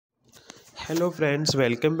Hello friends,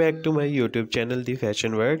 welcome back to my YouTube channel The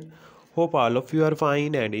Fashion World. Hope all of you are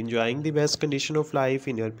fine and enjoying the best condition of life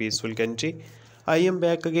in your peaceful country. I am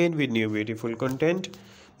back again with new beautiful content.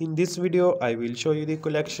 In this video, I will show you the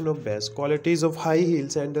collection of best qualities of high heel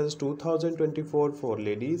sandals 2024 for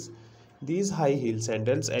ladies. These high heel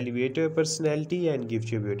sandals elevate your personality and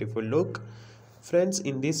give you a beautiful look. Friends,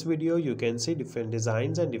 in this video you can see different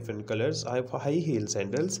designs and different colors of high heel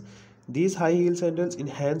sandals. These high heel sandals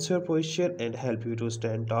enhance your posture and help you to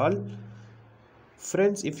stand tall.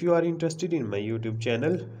 Friends, if you are interested in my YouTube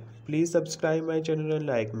channel, please subscribe my channel and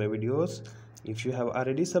like my videos. If you have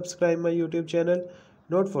already subscribed my YouTube channel,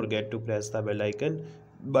 don't forget to press the bell icon.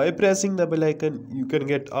 By pressing the bell icon, you can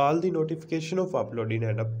get all the notification of uploading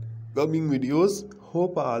and upcoming videos.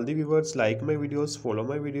 Hope all the viewers like my videos, follow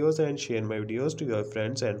my videos and share my videos to your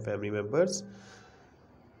friends and family members.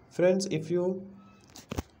 Friends, if you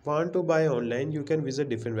want to buy online, you can visit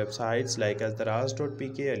different websites like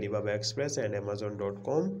asdaraz.pk, Alibaba Express and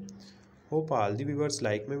Amazon.com. Hope all the viewers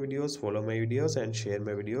like my videos, follow my videos and share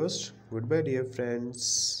my videos. Goodbye dear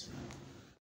friends.